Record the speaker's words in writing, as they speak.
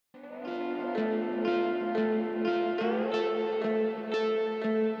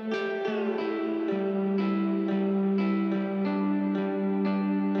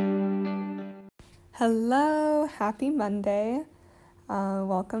Hello, happy Monday.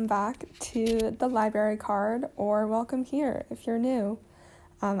 Welcome back to the library card, or welcome here if you're new.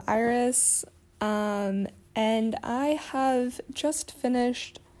 I'm Iris, and I have just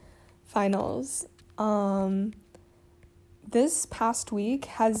finished finals. This past week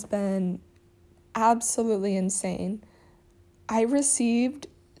has been absolutely insane. I received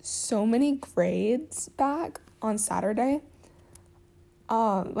so many grades back on Saturday.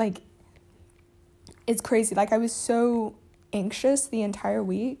 It's crazy. I was so anxious the entire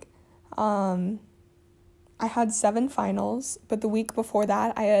week. I had 7 finals, but the week before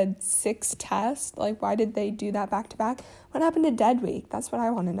that, I had 6 tests. Why did they do that back to back? What happened to Dead Week? That's what I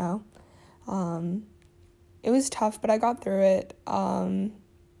want to know. It was tough, but I got through it.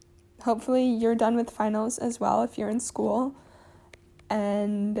 Hopefully you're done with finals as well if you're in school.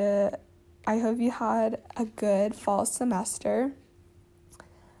 And I hope you had a good fall semester.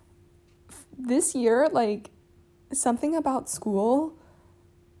 This year, something about school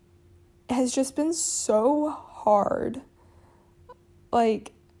has just been so hard. My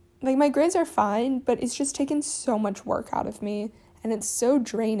grades are fine, but it's just taken so much work out of me, and it's so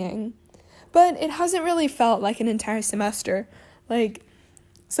draining. But it hasn't really felt like an entire semester.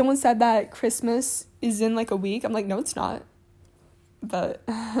 Someone said that Christmas is in a week. I'm like, no, it's not. But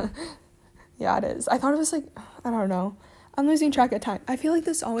yeah, it is. I thought it was I don't know. I'm losing track of time. I feel like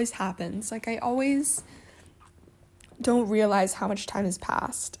this always happens. I always don't realize how much time has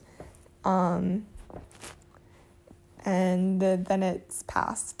passed. And then it's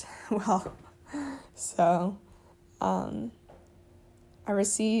passed. I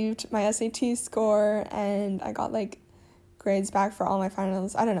received my SAT score, and I got, grades back for all my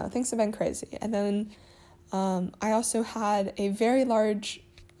finals. I don't know. Things have been crazy. And then I also had a very large,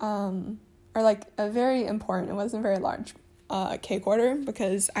 a very important, it wasn't very large, cake order,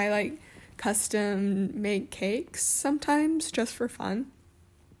 because I custom make cakes sometimes just for fun.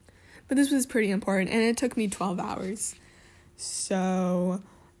 But this was pretty important, and it took me 12 hours. So,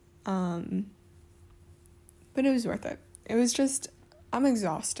 but it was worth it. It was just, I'm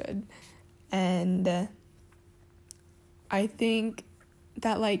exhausted. And I think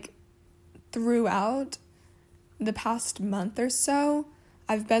that throughout the past month or so,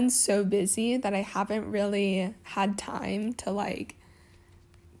 I've been so busy that I haven't really had time to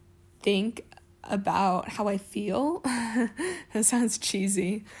think about how I feel. That sounds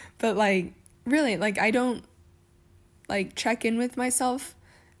cheesy, but really, I don't check in with myself,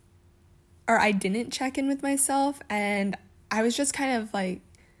 or I didn't check in with myself, and I was just kind of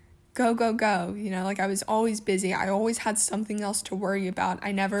go, I was always busy. I always had something else to worry about.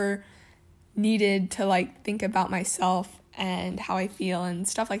 I never needed to think about myself and how I feel and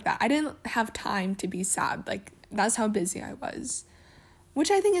stuff like that. I didn't have time to be sad. That's how busy I was,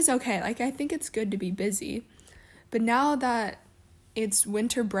 which I think is okay. I think it's good to be busy. But now that it's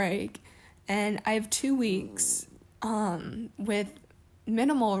winter break and I have 2 weeks with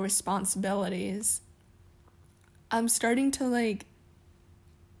minimal responsibilities, I'm starting to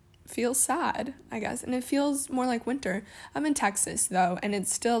feel sad, I guess. And it feels more like winter. I'm in Texas though, and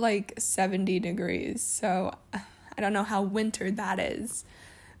it's still 70 degrees. So I don't know how winter that is,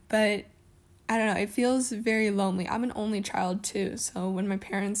 but I don't know. It feels very lonely. I'm an only child too. So when my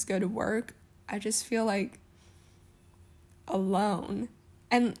parents go to work, I just feel alone.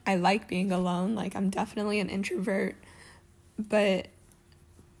 And I like being alone. I'm definitely an introvert, but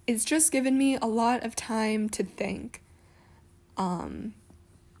it's just given me a lot of time to think. And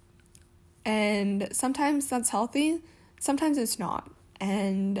sometimes that's healthy, sometimes it's not.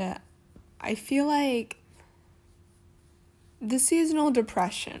 And I feel the seasonal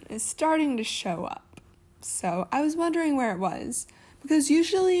depression is starting to show up. So I was wondering where it was, because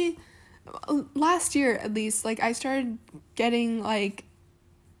usually, last year at least, I started getting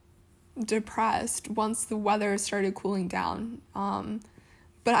depressed once the weather started cooling down.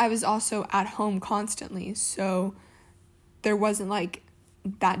 But I was also at home constantly, so there wasn't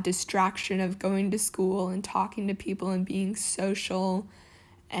that distraction of going to school and talking to people and being social.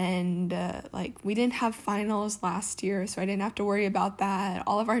 And we didn't have finals last year, so I didn't have to worry about that.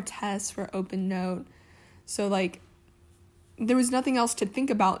 All of our tests were open note, so there was nothing else to think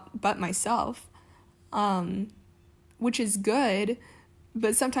about but myself, which is good,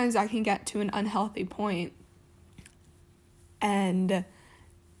 but sometimes I can get to an unhealthy point. And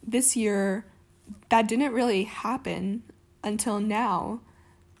this year that didn't really happen until now.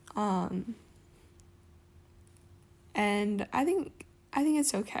 And I think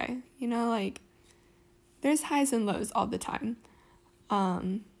it's okay. There's highs and lows all the time.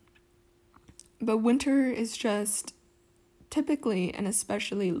 But winter is just typically an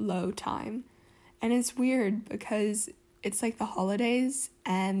especially low time. And it's weird because it's like the holidays,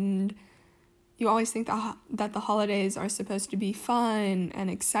 and you always think that the holidays are supposed to be fun and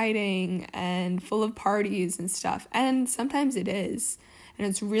exciting and full of parties and stuff. And sometimes it is. And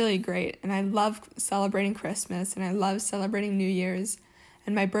it's really great. And I love celebrating Christmas, and I love celebrating New Year's.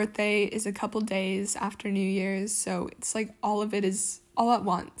 And my birthday is a couple days after New Year's, so it's like all of it is all at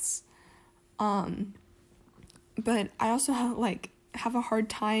once. But I also have a hard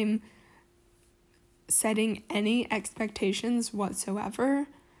time setting any expectations whatsoever,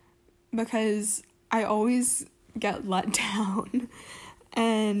 because I always get let down,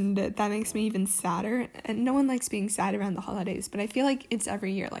 and that makes me even sadder. And no one likes being sad around the holidays, but I feel like it's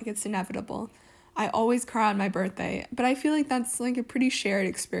every year, like it's inevitable. I always cry on my birthday, but I feel like that's like a pretty shared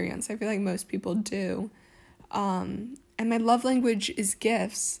experience. I feel like most people do. And my love language is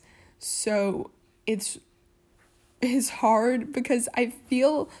gifts, so it's hard because I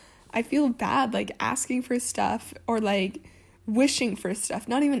feel bad like asking for stuff, or like wishing for stuff,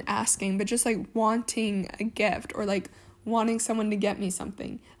 not even asking, but just like wanting a gift, or like wanting someone to get me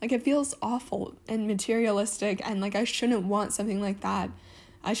something. Like it feels awful and materialistic, and like I shouldn't want something like that.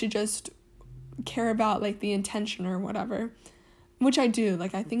 I should just care about like the intention or whatever, which I do.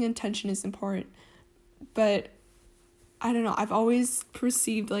 Like I think intention is important, but I don't know, I've always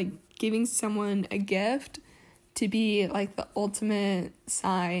perceived like giving someone a gift to be like the ultimate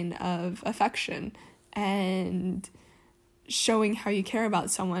sign of affection and showing how you care about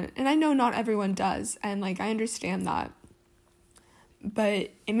someone. And I know not everyone does, and like I understand that,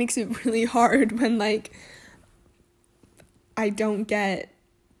 but it makes it really hard when like I don't get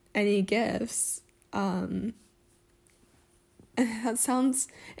any gifts. And it sounds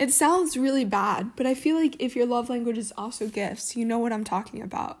really bad, but I feel like if your love language is also gifts, you know what I'm talking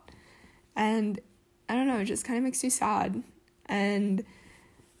about. And I don't know, it just kind of makes me sad, and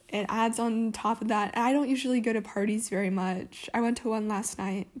it adds on top of that. I don't usually go to parties very much. I went to one last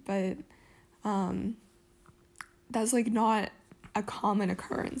night, but that's like not a common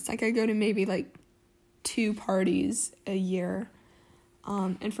occurrence. Like I go to maybe like 2 parties a year.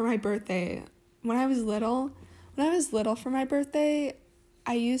 And for my birthday, when I was little for my birthday,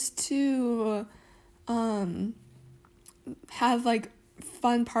 I used to have like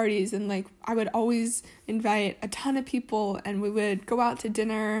fun parties, and like I would always invite a ton of people, and we would go out to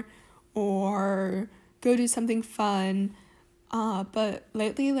dinner or go do something fun. But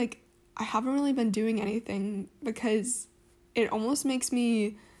lately, like I haven't really been doing anything, because it almost makes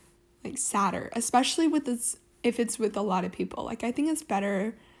me like sadder, especially with this, if it's with a lot of people. Like I think it's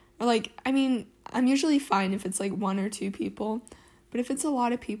better, or like, I mean, I'm usually fine if it's like 1 or 2 people, but if it's a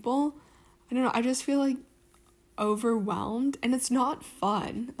lot of people, I don't know, I just feel like overwhelmed, and it's not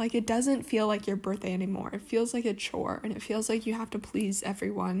fun. Like it doesn't feel like your birthday anymore. It feels like a chore, and it feels like you have to please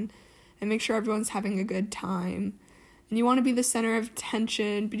everyone and make sure everyone's having a good time, and you want to be the center of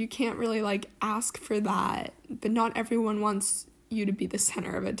attention, but you can't really like ask for that. But not everyone wants you to be the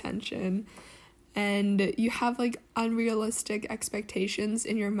center of attention, and you have like unrealistic expectations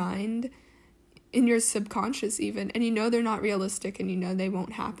in your mind, in your subconscious even, and you know they're not realistic, and you know they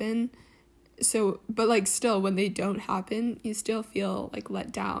won't happen. So, but like still, when they don't happen, you still feel like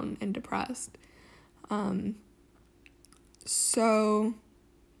let down and depressed. So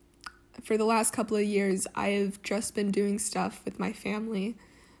for the last couple of years, I've just been doing stuff with my family,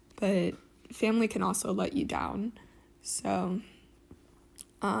 but family can also let you down. So,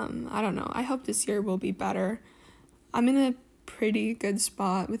 I don't know. I hope this year will be better. I'm in a pretty good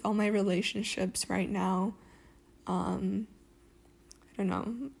spot with all my relationships right now. I don't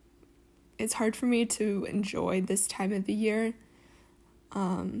know. It's hard for me to enjoy this time of the year.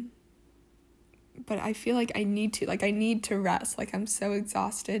 But I feel like I need to rest. Like I'm so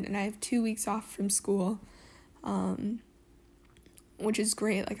exhausted, and I have 2 weeks off from school, which is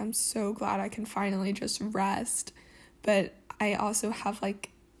great. Like I'm so glad I can finally just rest. But I also have like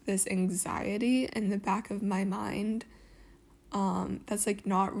this anxiety in the back of my mind, that's like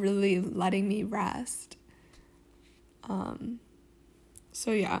not really letting me rest.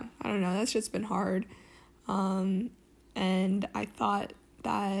 So yeah, I don't know, that's just been hard. And I thought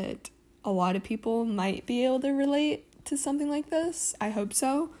that a lot of people might be able to relate to something like this. I hope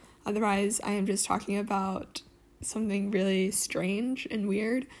so. Otherwise, I am just talking about something really strange and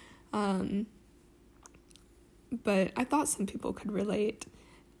weird. But I thought some people could relate.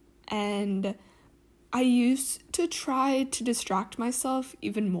 And I used to try to distract myself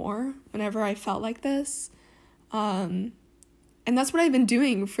even more whenever I felt like this. And that's what I've been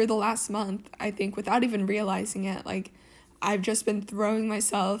doing for the last month, I think, without even realizing it. Like, I've just been throwing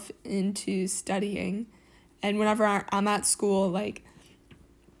myself into studying. And whenever I'm at school, like,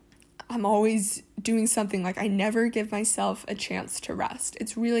 I'm always doing something. Like, I never give myself a chance to rest.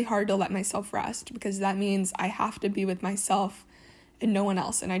 It's really hard to let myself rest because that means I have to be with myself and no one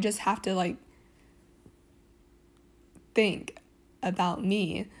else. And I just have to, like, think about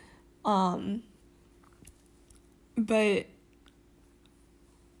me. But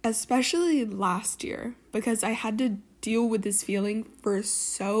especially last year, because I had to deal with this feeling for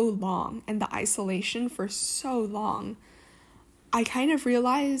so long and the isolation for so long, I kind of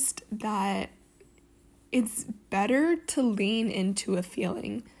realized that it's better to lean into a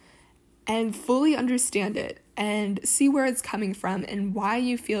feeling and fully understand it and see where it's coming from and why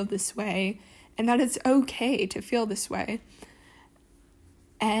you feel this way, and that it's okay to feel this way,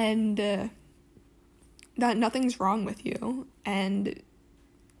 and that nothing's wrong with you, and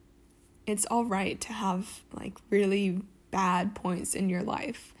it's all right to have, like, really bad points in your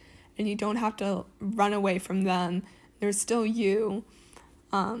life, and you don't have to run away from them. They're still you.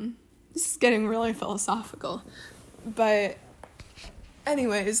 This is getting really philosophical. But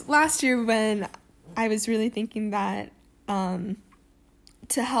anyways, last year when I was really thinking that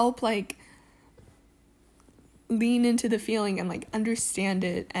to help, like, lean into the feeling and, like, understand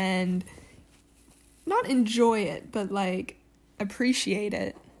it and not enjoy it, but, like, appreciate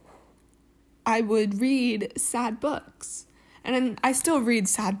it, I would read sad books. And I still read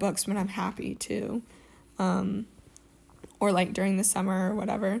sad books when I'm happy too. Or, like, during the summer or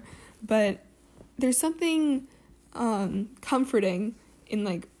whatever. But there's something comforting in,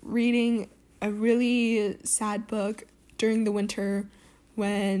 like, reading a really sad book during the winter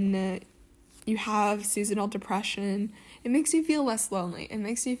when you have seasonal depression. It makes you feel less lonely. It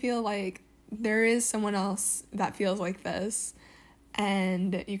makes you feel like there is someone else that feels like this,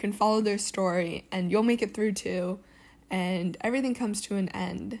 and you can follow their story, and you'll make it through too, and everything comes to an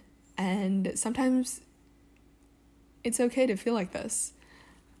end. And sometimes it's okay to feel like this.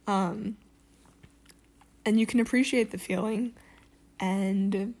 And you can appreciate the feeling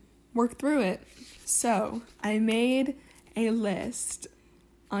and work through it. So I made a list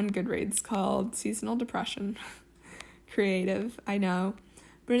on Goodreads called Seasonal Depression. Creative, I know.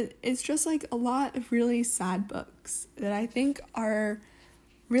 But it's just, like, a lot of really sad books that I think are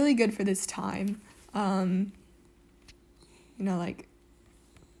really good for this time. Like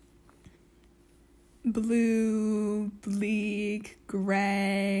blue, bleak,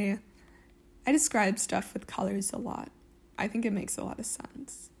 gray. I describe stuff with colors a lot. I think it makes a lot of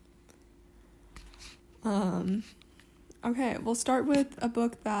sense. Okay, we'll start with a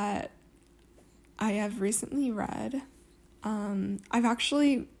book that I have recently read. I've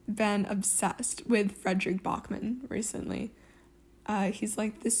actually been obsessed with Fredrik Backman recently. He's,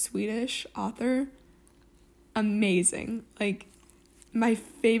 like, this Swedish author. Amazing. Like, my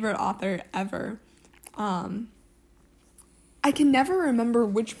favorite author ever. I can never remember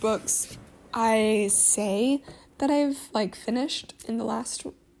which books I say that I've, like, finished in the last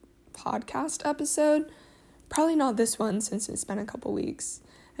podcast episode. Probably not this one since it's been a couple weeks.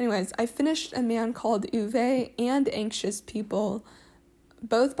 Anyways, I finished A Man Called Uwe and Anxious People,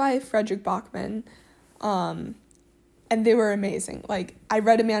 both by Fredrik Backman, and they were amazing. Like, I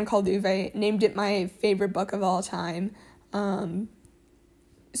read A Man Called Uwe, named it my favorite book of all time.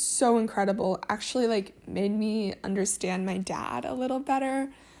 So incredible. Actually, like, made me understand my dad a little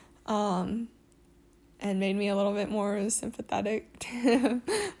better, and made me a little bit more sympathetic to him,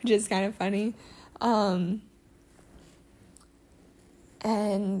 which is kind of funny.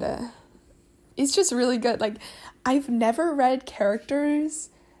 And it's just really good. Like, I've never read characters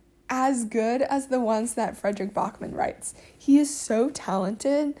as good as the ones that Fredrik Backman writes. He is so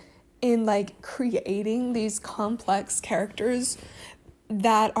talented in, like, creating these complex characters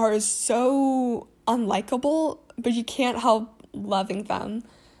that are so unlikable, but you can't help loving them.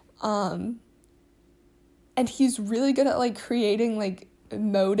 And he's really good at, like, creating, like,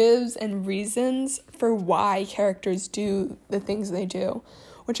 motives and reasons for why characters do the things they do,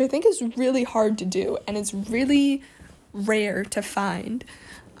 which I think is really hard to do, and it's really rare to find.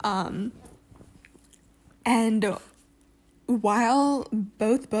 And while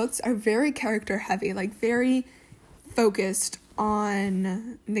both books are very character heavy, like, very focused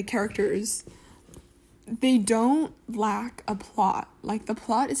on the characters, they don't lack a plot. Like, the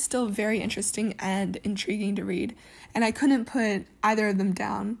plot is still very interesting and intriguing to read, and I couldn't put either of them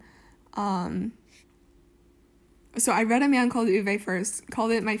down. So I read A Man Called Uwe first,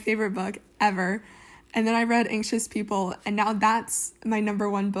 called it my favorite book ever, and then I read Anxious People, and now that's my number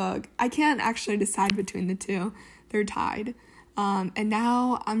one book. I can't actually decide between the two. They're tied. And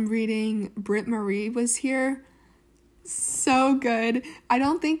now I'm reading Britt Marie Was Here. So good. I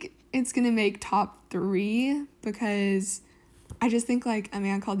don't think it's gonna make top 3 because I just think, like, A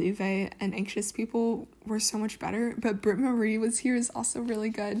Man Called Ove and Anxious People were so much better, but Britt Marie Was Here is also really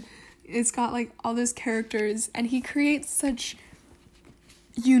good. It's got, like, all those characters, and he creates such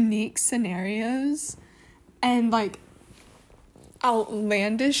unique scenarios and, like,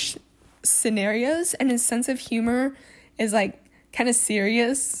 outlandish scenarios, and his sense of humor is, like, kind of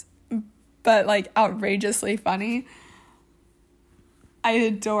serious, but, like, outrageously funny. I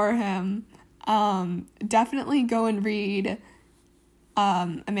adore him. Definitely go and read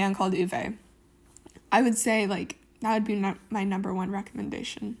A Man Called Ove. I would say, like, that would be my number one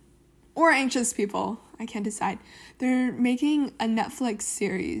recommendation. Or Anxious People. I can't decide. They're making a Netflix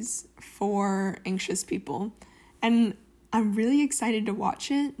series for Anxious People, and I'm really excited to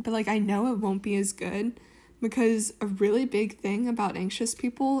watch it, but, like, I know it won't be as good, because a really big thing about Anxious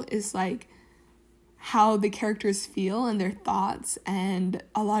People is, like, how the characters feel and their thoughts, and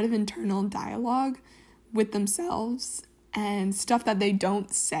a lot of internal dialogue with themselves and stuff that they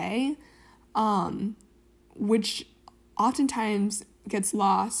don't say, which oftentimes gets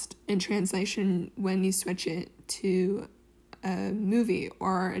lost in translation when you switch it to a movie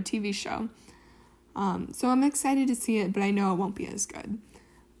or a TV show. So I'm excited to see it, but I know it won't be as good,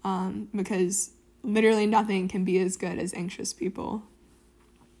 because literally nothing can be as good as Anxious People.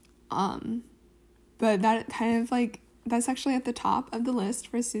 But that kind of, like, that's actually at the top of the list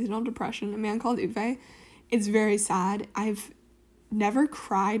for seasonal depression. A Man Called Ove. It's very sad. I've never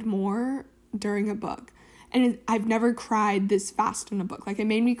cried more during a book. And I've never cried this fast in a book. Like, it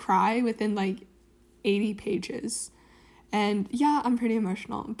made me cry within, like, 80 pages. And, yeah, I'm pretty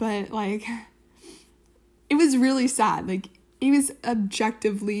emotional. But, like, it was really sad. Like, it was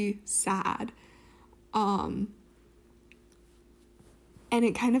objectively sad. And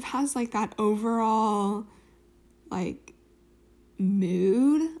it kind of has, like, that overall, like,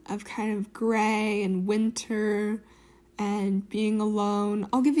 mood of kind of gray and winter and being alone.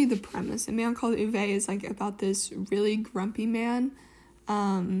 I'll give you the premise. A Man Called Ove is, like, about this really grumpy man.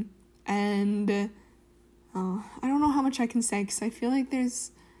 And I don't know how much I can say, because I feel like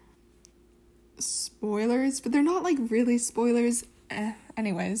there's spoilers, but they're not, like, really spoilers.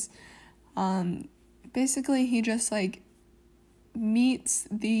 Anyways, basically he just, like, meets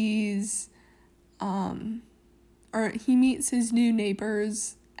these, or he meets his new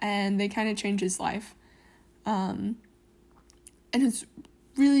neighbors, and they kind of change his life. And it's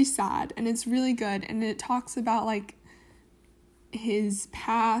really sad, and it's really good, and it talks about, like, his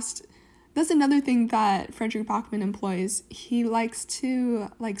past. That's another thing that Fredrik Backman employs. He likes to,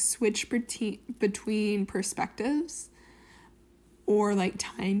 like, switch between perspectives or, like,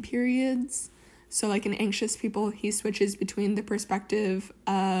 time periods. So, like, in Anxious People, he switches between the perspective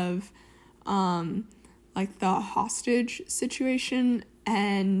of, like, the hostage situation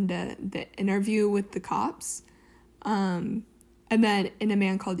and the interview with the cops. And then in A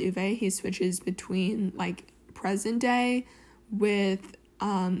Man Called Ove, he switches between, like, present day with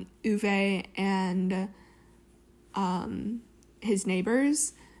Ove and his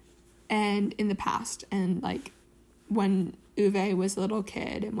neighbors, and in the past, and, like, when Ove was a little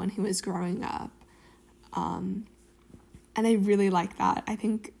kid and when he was growing up. And I really like that. I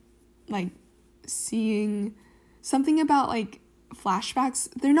think, like, seeing something about, like, flashbacks.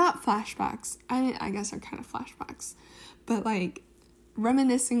 They're not flashbacks. I guess they're kind of flashbacks. But, like,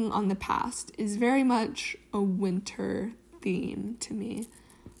 reminiscing on the past is very much a winter theme to me.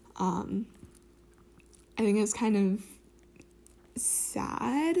 I think it's kind of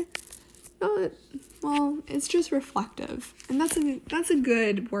sad. Well, it's just reflective, and that's a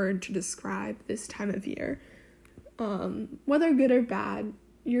good word to describe this time of year. Whether good or bad,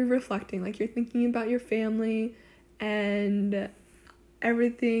 you're reflecting, like, you're thinking about your family and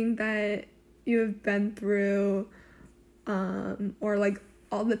everything that you have been through, or, like,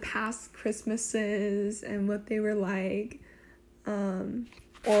 all the past Christmases and what they were like,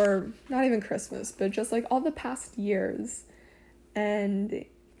 or not even Christmas, but just, like, all the past years and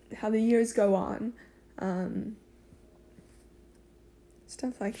how the years go on,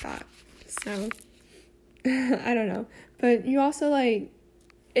 stuff like that. So I don't know, but you also, like,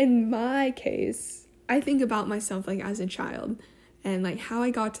 in my case, I think about myself, like, as a child, and, like, how I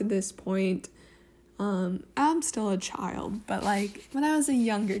got to this point. I'm still a child, but, like, when I was a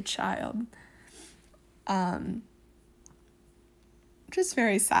younger child, just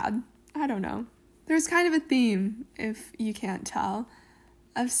very sad. I don't know. There's kind of a theme, if you can't tell,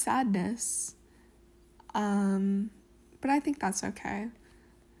 of sadness. But I think that's okay.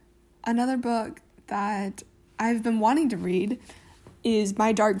 Another book that I've been wanting to read is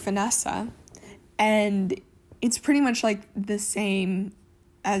My Dark Vanessa, and it's pretty much, like, the same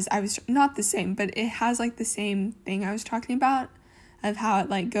as I was, not the same, but it has like the same thing I was talking about, of how it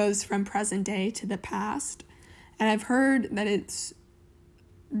like goes from present day to the past. And I've heard that it's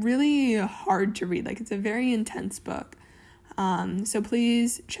really hard to read. Like, it's a very intense book. So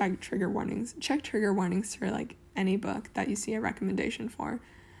please check trigger warnings. Check trigger warnings for like any book that you see a recommendation for,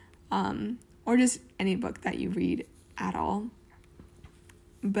 or just any book that you read at all.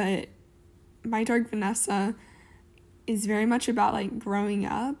 But My Dark Vanessa is very much about like growing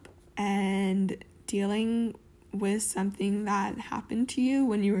up and dealing with something that happened to you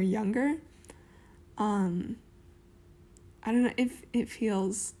when you were younger. I don't know if it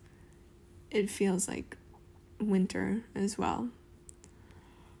feels like winter as well.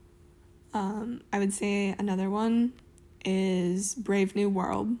 I would say another one is Brave New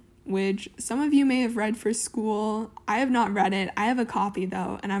World, which some of you may have read for school. I have not read it. I have a copy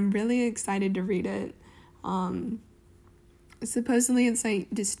though, and I'm really excited to read it. Supposedly it's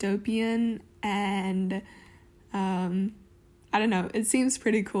like dystopian, and I don't know, it seems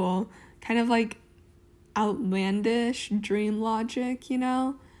pretty cool. Kind of like outlandish dream logic, you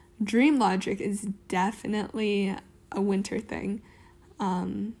know? Dream logic is definitely a winter thing.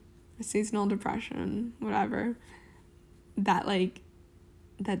 Seasonal depression, whatever. That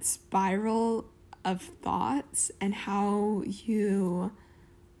spiral of thoughts and how you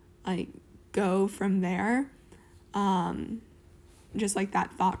like go from there. Just like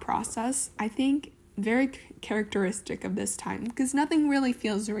that thought process, I think very characteristic of this time, because nothing really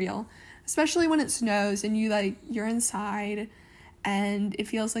feels real, especially when it snows and you're inside and it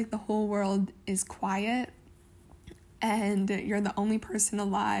feels like the whole world is quiet and you're the only person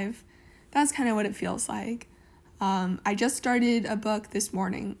alive. That's kind of what it feels like. I just started a book this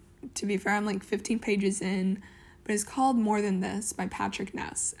morning. To be fair, I'm like 15 pages in, but it's called More Than This by Patrick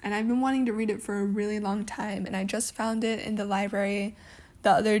Ness, and I've been wanting to read it for a really long time, and I just found it in the library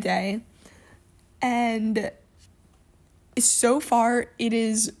the other day, and so far it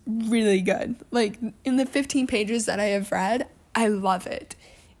is really good. Like, in the 15 pages that I have read, I love it.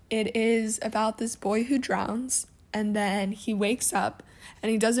 It is about this boy who drowns, and then he wakes up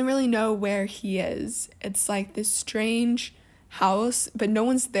and he doesn't really know where he is. It's like this strange house, but no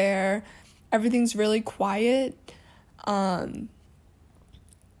one's there. Everything's really quiet.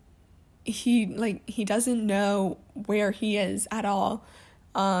 He doesn't know where he is at all.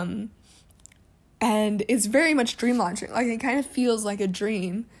 And it's very much dream logic. Like, it kind of feels like a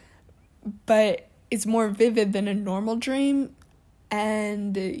dream, but it's more vivid than a normal dream,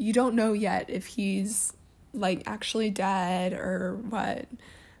 and you don't know yet if he's like actually dead or what.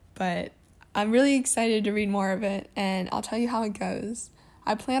 But I'm really excited to read more of it, and I'll tell you how it goes.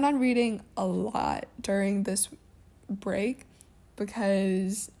 I plan on reading a lot during this break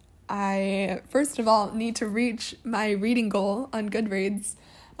because I, first of all, need to reach my reading goal on Goodreads.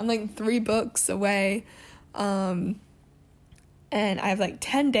 I'm like 3 books away, and I have like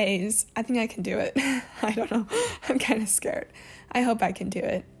 10 days. I think I can do it. I don't know. I'm kind of scared. I hope I can do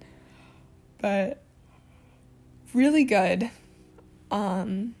it. But really good.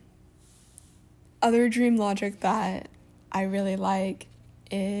 Other dream logic that I really like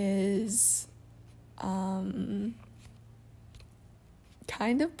is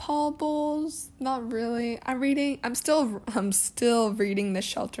kind of Paul Bowles, not really. I'm still reading The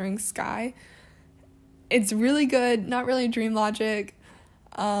Sheltering Sky. It's really good, not really dream logic.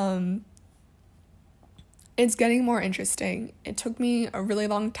 It's getting more interesting. It took me a really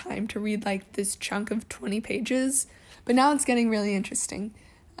long time to read like this chunk of 20 pages, but now it's getting really interesting.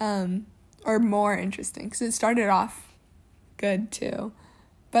 Or more interesting, because it started off good too.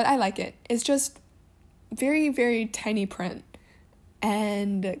 But I like it. It's just very, very tiny print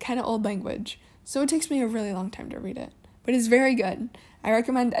and kind of old language. So it takes me a really long time to read it. But it's very good. I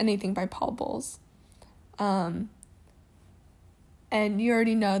recommend anything by Paul Bowles. And you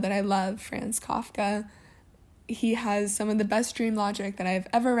already know that I love Franz Kafka. He has some of the best dream logic that I've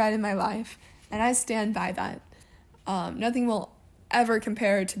ever read in my life, and I stand by that. Nothing will ever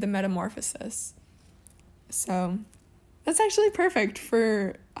compare to The Metamorphosis. So that's actually perfect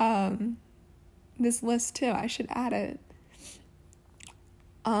for this list too. I should add it.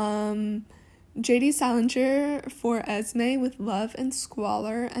 J.D. Salinger for Esme with Love and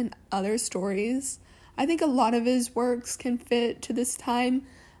Squalor and Other Stories. I think a lot of his works can fit to this time.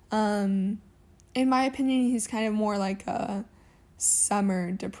 In my opinion, he's kind of more like a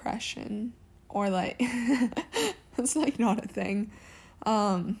summer depression, or like it's like not a thing.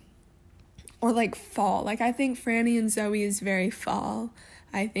 Or like fall. Like, I think Franny and Zoe is very fall.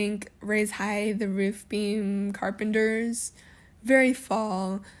 I think Raise High, the Roof Beam Carpenters, very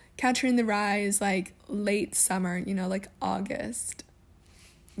fall. Catcher in the Rye is like late summer, like August.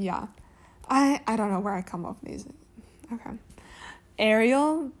 yeah. I don't know where I come up with these. Okay.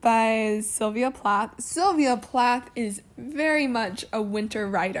 Ariel by Sylvia Plath. Sylvia Plath is very much a winter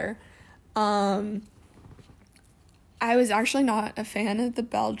writer. I was actually not a fan of the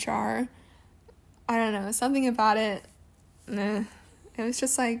bell jar. I don't know, something about it, it was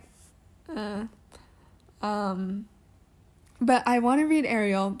just like, but I want to read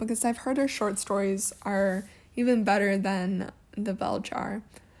Ariel because I've heard her short stories are even better than the bell jar.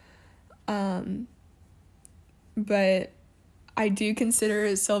 But I do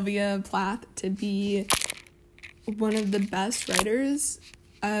consider Sylvia Plath to be one of the best writers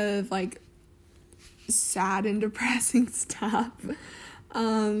of like sad and depressing stuff.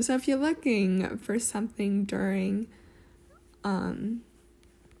 So if you're looking for something during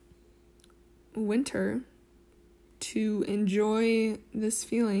winter to enjoy this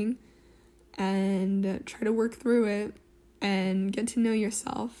feeling and try to work through it and get to know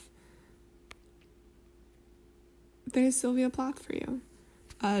yourself, there's Sylvia Plath for you.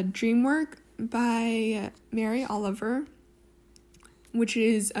 Dreamwork by Mary Oliver, which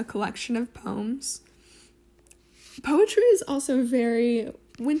is a collection of poems. Poetry is also very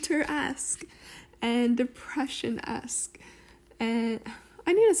winter-esque and depression-esque, and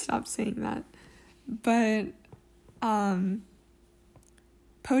I need to stop saying that, but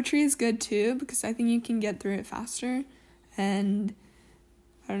poetry is good too because I think you can get through it faster, and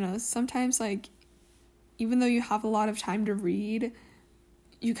I don't know, sometimes like even though you have a lot of time to read,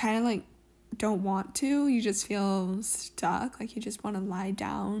 you kind of like don't want to, you just feel stuck, like you just want to lie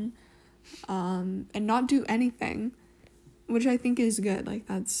down and not do anything, which I think is good. Like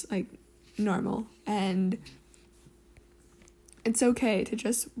that's like normal, and it's okay to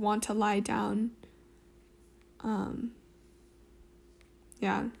just want to lie down.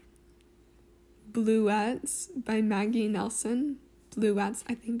 Yeah. Bluets by Maggie Nelson. Bluets,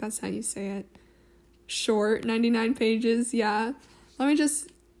 I think that's how you say it. Short, 99 pages, yeah. Let me just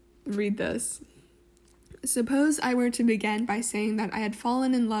read this. Suppose I were to begin by saying that I had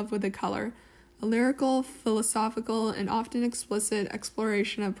fallen in love with a color, a lyrical, philosophical, and often explicit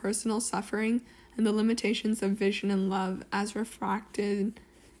exploration of personal suffering and the limitations of vision and love as refracted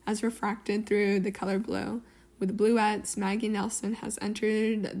through the color blue. With Bluets, Maggie Nelson has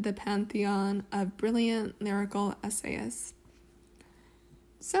entered the pantheon of brilliant lyrical essayists.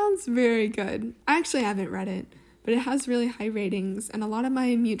 Sounds very good. I actually haven't read it, but it has really high ratings, and a lot of my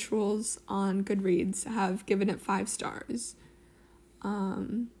mutuals on Goodreads have given it 5 stars.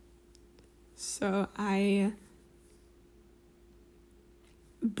 So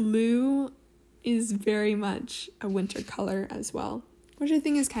blue is very much a winter color as well, which I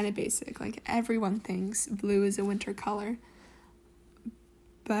think is kind of basic. Like everyone thinks blue is a winter color.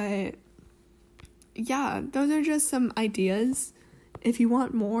 But yeah, those are just some ideas. If you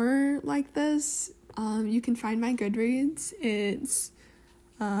want more like this, you can find my Goodreads. It's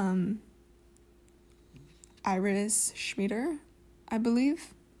Iris Schmieder, I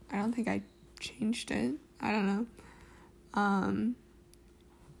believe. I don't think I changed it. I don't know.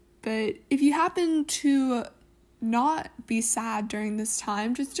 But if you happen to not be sad during this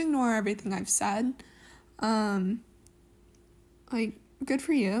time, just ignore everything I've said. Like, good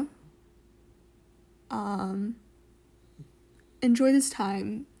for you. Enjoy this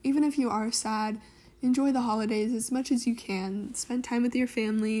time. Even if you are sad, enjoy the holidays as much as you can. Spend time with your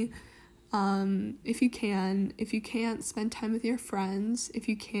family, if you can. If you can't, spend time with your friends. If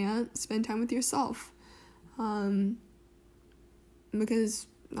you can't, spend time with yourself. Because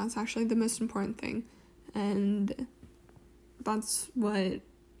that's actually the most important thing. And that's what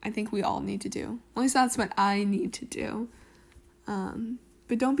I think we all need to do. At least that's what I need to do.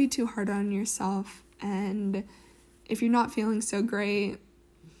 But don't be too hard on yourself. And if you're not feeling so great,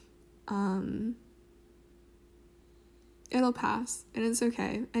 it'll pass. And it's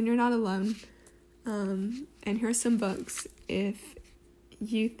okay. And you're not alone. And here's some books if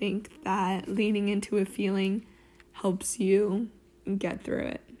you think that leaning into a feeling helps you get through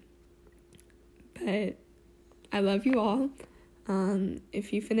it. But I love you all.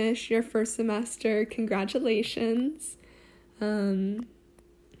 If you finish your first semester, congratulations.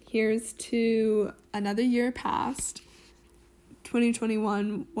 Here's to another year past.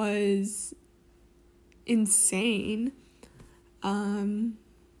 2021 was insane. And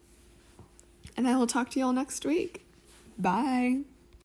I will talk to y'all next week. Bye.